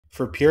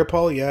For Pierre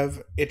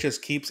Poilievre, it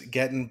just keeps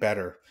getting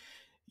better.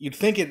 You'd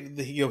think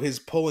his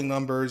polling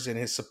numbers and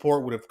his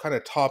support would have kind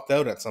of topped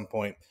out at some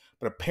point,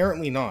 but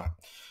apparently not.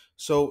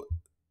 So,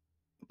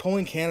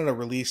 Polling Canada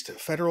released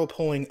federal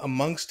polling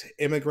amongst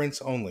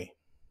immigrants only.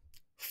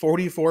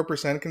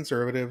 44%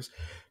 conservatives,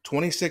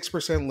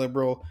 26%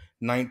 liberal,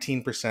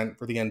 19%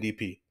 for the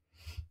NDP.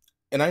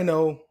 And I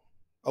know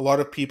a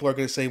lot of people are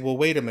going to say, "Well,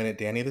 wait a minute,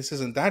 Danny, this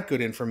isn't that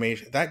good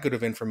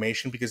of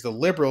information because the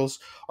liberals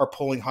are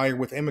polling higher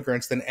with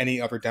immigrants than any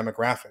other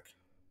demographic."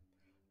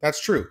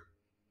 That's true.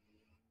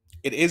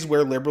 It is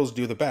where liberals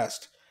do the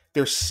best.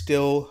 They're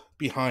still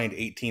behind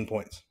 18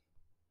 points.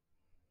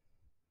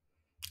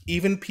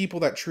 Even people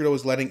that Trudeau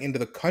is letting into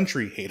the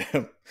country hate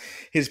him.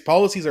 His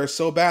policies are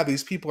so bad,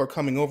 these people are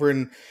coming over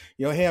and,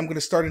 hey, I'm going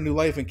to start a new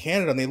life in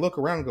Canada. And they look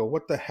around and go,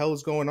 what the hell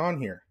is going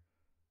on here?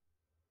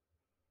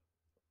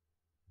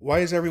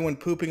 Why is everyone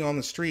pooping on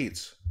the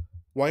streets?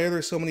 Why are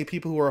there so many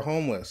people who are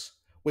homeless?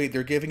 Wait,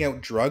 they're giving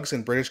out drugs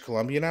in British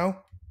Columbia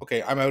now?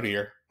 Okay, I'm out of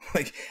here.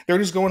 Like, they're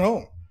just going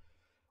home.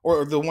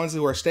 Or the ones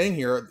who are staying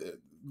here,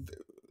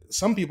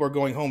 some people are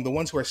going home. The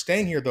ones who are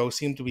staying here, though,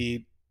 seem to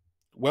be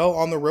well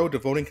on the road to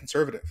voting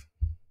Conservative.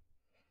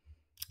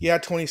 Yeah,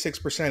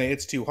 26%,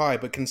 it's too high,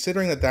 but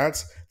considering that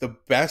that's the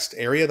best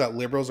area that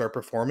Liberals are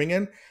performing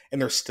in,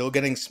 and they're still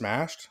getting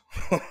smashed,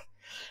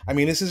 I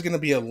mean, this is going to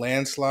be a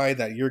landslide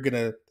that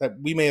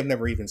we may have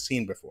never even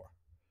seen before.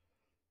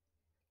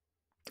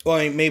 Well,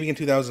 I mean, maybe in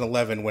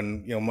 2011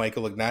 when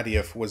Michael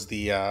Ignatieff was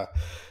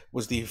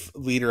the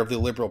leader of the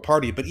Liberal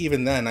Party, but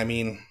even then, I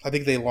mean, I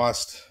think they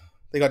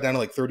got down to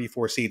like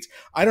 34 seats.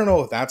 I don't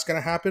know if that's going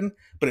to happen,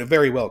 but it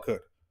very well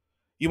could.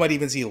 You might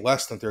even see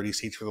less than 30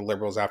 seats for the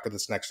Liberals after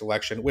this next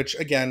election, which,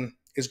 again,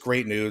 is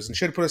great news and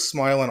should put a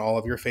smile on all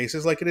of your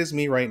faces like it is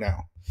me right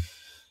now.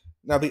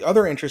 Now, the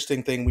other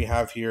interesting thing we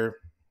have here,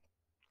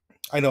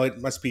 I know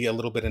it must be a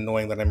little bit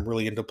annoying that I'm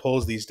really into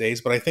polls these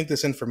days, but I think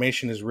this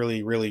information is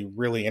really, really,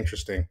 really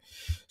interesting.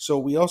 So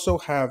we also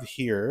have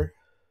here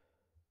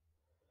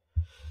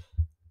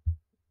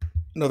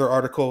another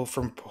article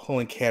from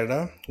Polling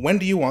Canada. When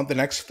do you want the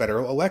next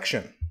federal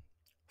election?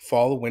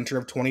 Fall, winter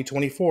of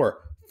 2024.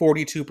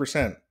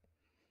 42%.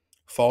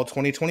 Fall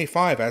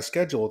 2025 as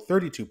scheduled,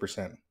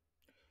 32%.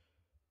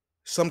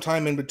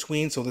 Sometime in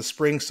between, so the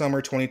spring,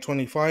 summer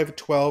 2025,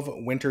 12,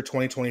 winter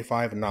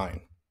 2025,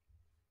 9.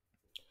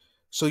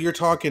 So you're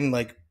talking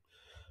like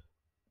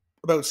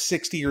about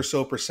 60 or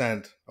so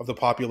percent of the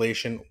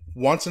population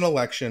wants an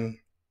election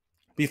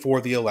before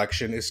the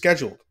election is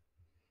scheduled.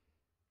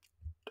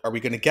 Are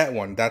we going to get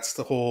one? That's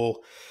the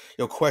whole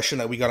question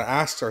that we got to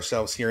ask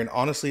ourselves here. And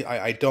honestly,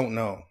 I don't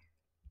know.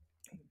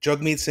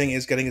 Jagmeet Singh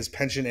is getting his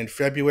pension in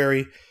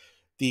February.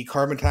 The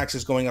carbon tax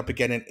is going up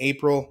again in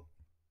April.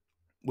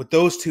 With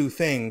those two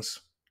things,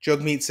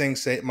 Jagmeet Singh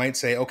might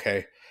say,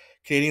 okay,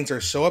 Canadians are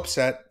so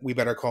upset, we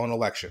better call an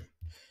election.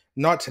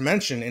 Not to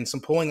mention, in some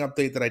polling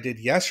update that I did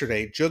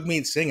yesterday,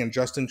 Jagmeet Singh and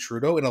Justin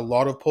Trudeau in a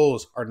lot of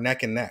polls are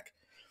neck and neck.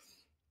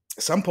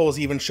 Some polls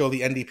even show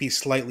the NDP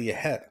slightly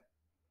ahead.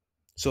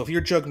 So if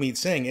you're Jagmeet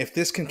Singh, if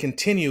this can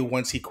continue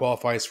once he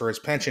qualifies for his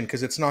pension,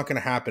 because it's not going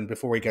to happen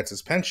before he gets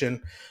his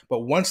pension, but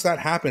once that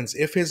happens,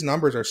 if his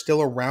numbers are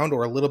still around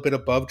or a little bit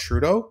above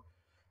Trudeau,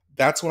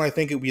 that's when I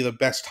think it would be the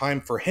best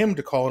time for him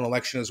to call an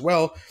election as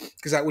well,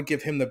 because that would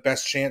give him the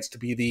best chance to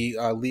be the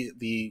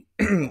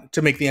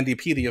to make the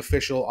NDP the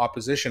official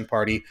opposition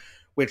party,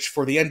 which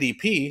for the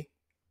NDP,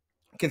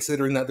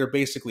 considering that they're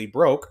basically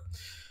broke,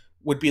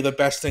 would be the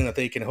best thing that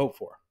they can hope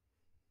for.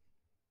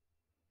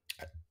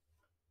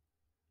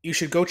 You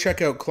should go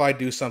check out Clyde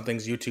Do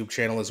Something's YouTube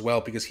channel as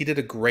well, because he did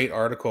a great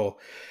article,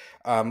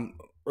 or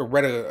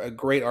read a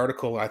great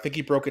article. I think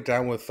he broke it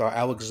down with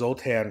Alex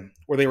Zoltan,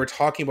 where they were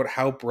talking about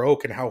how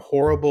broke and how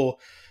horrible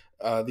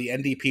the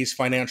NDP's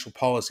financial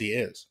policy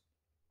is.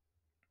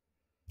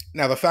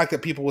 Now, the fact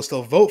that people will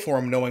still vote for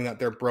him knowing that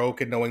they're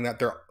broke and knowing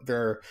that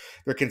their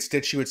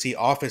constituency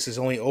office is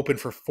only open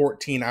for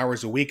 14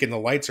 hours a week and the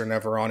lights are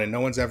never on and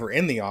no one's ever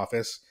in the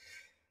office,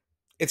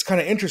 it's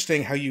kind of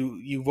interesting how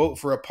you vote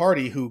for a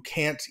party who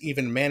can't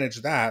even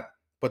manage that,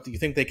 but you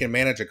think they can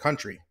manage a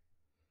country.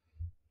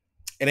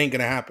 It ain't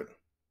going to happen.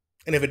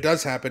 And if it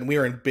does happen, we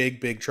are in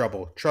big, big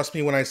trouble. Trust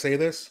me when I say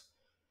this.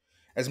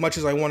 As much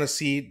as I want to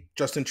see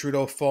Justin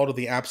Trudeau fall to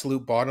the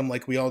absolute bottom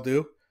like we all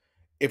do,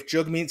 if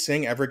Jagmeet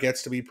Singh ever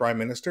gets to be prime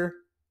minister,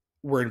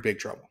 we're in big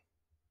trouble.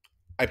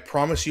 I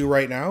promise you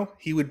right now,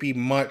 he would be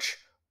much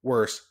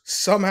worse,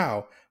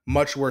 somehow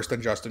much worse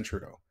than Justin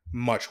Trudeau.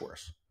 Much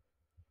worse.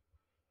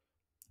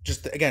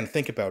 Just, again,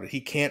 think about it.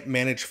 He can't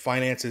manage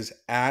finances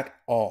at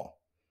all.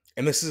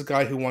 And this is a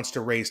guy who wants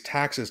to raise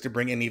taxes to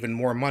bring in even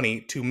more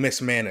money to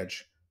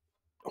mismanage.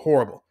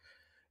 Horrible.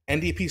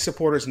 NDP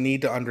supporters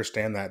need to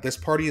understand that. This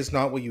party is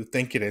not what you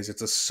think it is.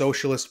 It's a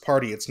socialist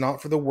party. It's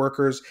not for the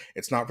workers.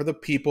 It's not for the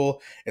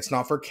people. It's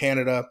not for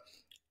Canada.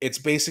 It's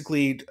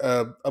basically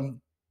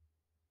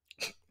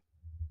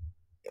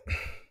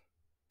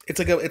it's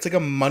like a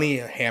money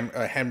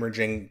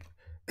hemorrhaging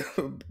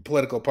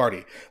political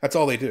party. That's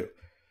all they do.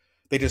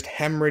 They just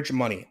hemorrhage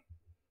money.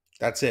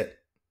 That's it.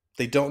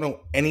 They don't know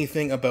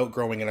anything about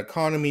growing an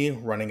economy,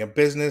 running a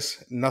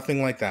business,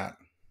 nothing like that.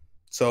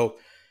 So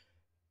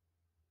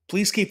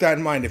please keep that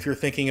in mind if you're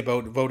thinking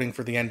about voting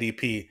for the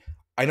NDP.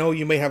 I know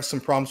you may have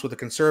some problems with the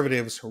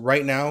Conservatives.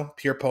 Right now,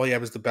 Pierre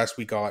Poilievre is the best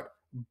we got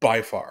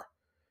by far.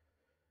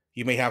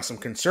 You may have some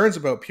concerns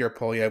about Pierre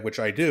Poilievre, which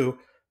I do,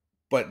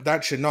 but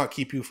that should not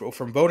keep you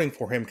from voting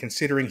for him,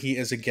 considering he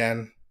is,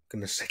 again,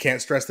 I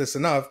can't stress this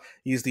enough,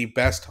 he's the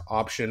best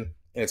option,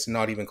 and it's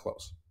not even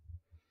close.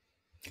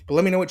 But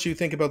let me know what you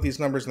think about these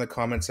numbers in the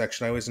comment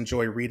section. I always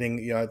enjoy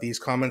reading these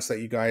comments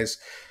that you guys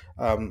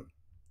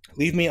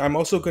leave me. I'm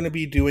also going to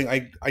be doing,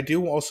 I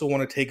do also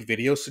want to take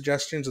video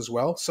suggestions as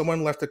well.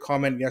 Someone left a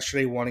comment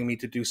yesterday wanting me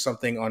to do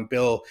something on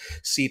Bill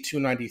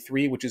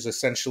C-293, which is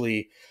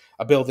essentially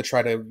a bill to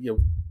try to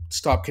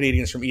stop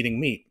Canadians from eating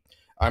meat.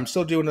 I'm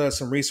still doing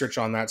some research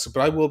on that, but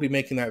I will be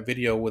making that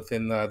video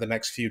within the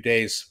next few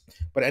days.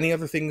 But any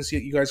other things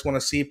you guys want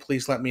to see,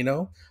 please let me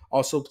know.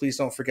 Also, please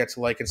don't forget to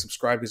like and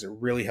subscribe because it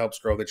really helps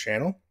grow the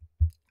channel.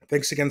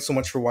 Thanks again so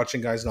much for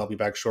watching, guys, and I'll be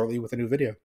back shortly with a new video.